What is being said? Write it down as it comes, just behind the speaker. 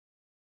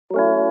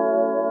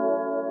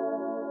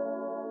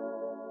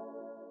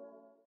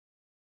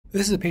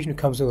This is a patient who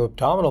comes with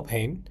abdominal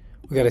pain.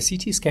 We got a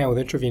CT scan with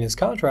intravenous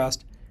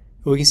contrast,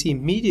 and we can see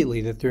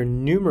immediately that there are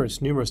numerous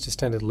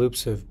distended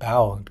loops of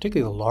bowel, and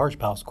particularly the large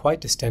bowel is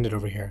quite distended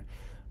over here.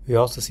 We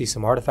also see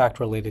some artifact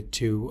related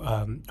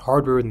to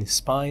hardware in the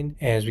spine,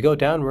 and as we go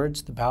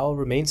downwards, the bowel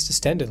remains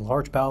distended,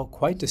 large bowel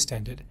quite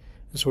distended.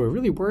 And so we're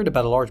really worried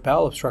about a large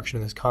bowel obstruction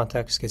in this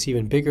context. It gets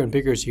even bigger and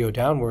bigger as you go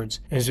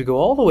downwards. And as we go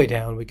all the way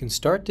down, we can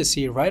start to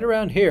see right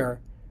around here,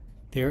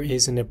 there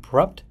is an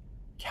abrupt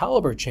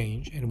caliber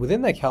change, and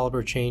within that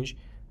caliber change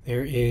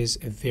there is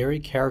a very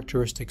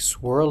characteristic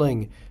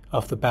swirling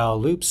of the bowel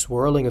loop,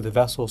 swirling of the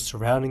vessels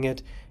surrounding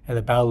it, and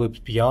the bowel loops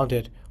beyond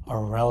it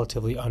are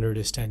relatively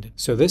underdistended.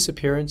 So this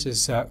appearance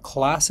is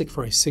classic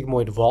for a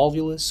sigmoid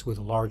volvulus with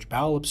a large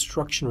bowel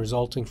obstruction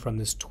resulting from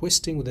this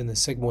twisting within the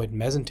sigmoid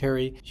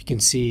mesentery. You can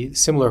see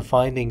similar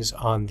findings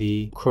on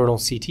the coronal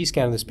CT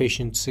scan of this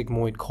patient.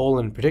 Sigmoid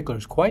colon in particular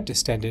is quite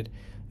distended,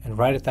 and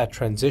right at that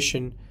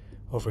transition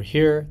over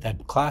here,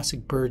 that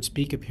classic bird's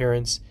beak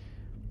appearance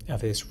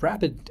of this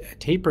rapid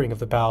tapering of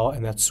the bowel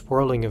and that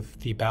swirling of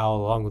the bowel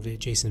along with the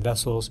adjacent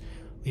vessels,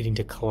 leading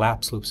to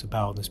collapsed loops of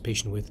bowel in this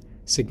patient with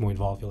sigmoid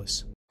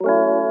volvulus.